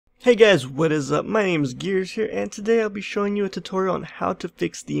Hey guys, what is up? My name is Gears here, and today I'll be showing you a tutorial on how to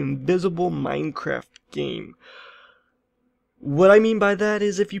fix the invisible Minecraft game. What I mean by that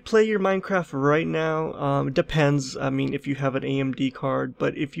is if you play your Minecraft right now, it depends, if you have an AMD card,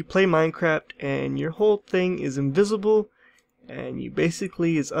 but if you play Minecraft and your whole thing is invisible and you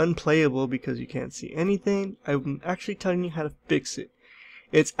basically is unplayable because you can't see anything, I'm actually telling you how to fix it.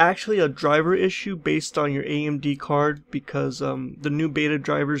 It's actually a driver issue based on your AMD card because the new beta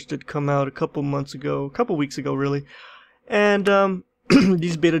drivers did come out a couple weeks ago really, and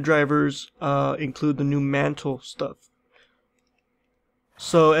these beta drivers include the new mantle stuff.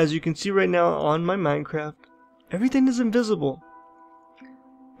 So as you can see right now on my Minecraft, everything is invisible.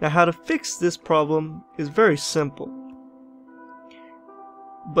 Now how to fix this problem is very simple.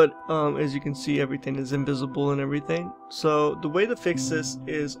 But as you can see, everything is invisible and everything. So the way to fix this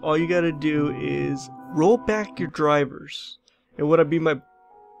is all you gotta do is roll back your drivers. And what I mean by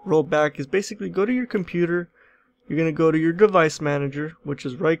roll back is basically go to your computer. You're gonna go to your device manager, which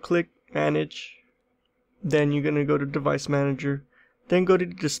is right click, manage. Then you're gonna go to device manager. Then go to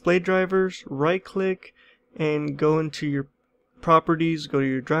display drivers, right click, and go into your properties, go to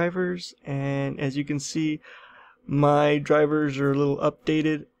your drivers. And as you can see, my drivers are a little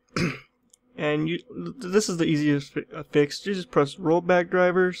updated and this is the easiest fix. You just press rollback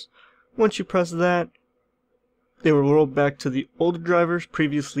drivers. Once you press that, they will roll back to the older drivers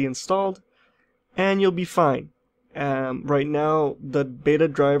previously installed and you'll be fine. Right now the beta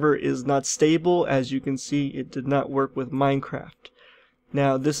driver is not stable. As you can see, it did not work with Minecraft.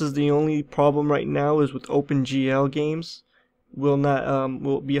 Now this is the only problem right now is with OpenGL games.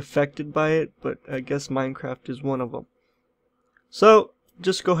 Will be affected by it, but I guess Minecraft is one of them. So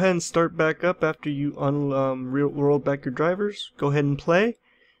just go ahead and start back up after you roll back your drivers. Go ahead and play,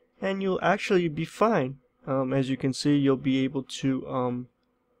 and you'll actually be fine. As you can see, you'll be able to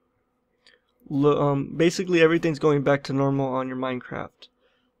basically everything's going back to normal on your Minecraft.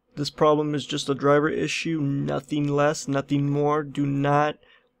 This problem is just a driver issue, nothing less, nothing more. Do not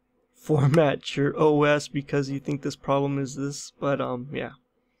format your OS because you think this problem is this, but yeah.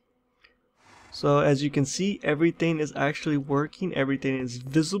 So as you can see, everything is actually working, everything is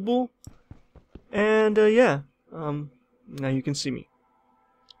visible, and yeah, now you can see me.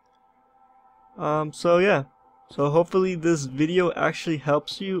 So yeah, so hopefully this video actually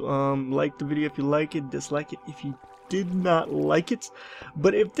helps you. Like the video if you like it, dislike it if you did not like it,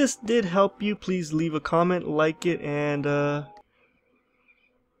 but if this did help you, please leave a comment, like it, and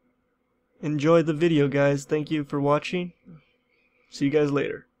enjoy the video, guys. Thank you for watching. See you guys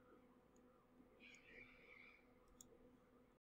later.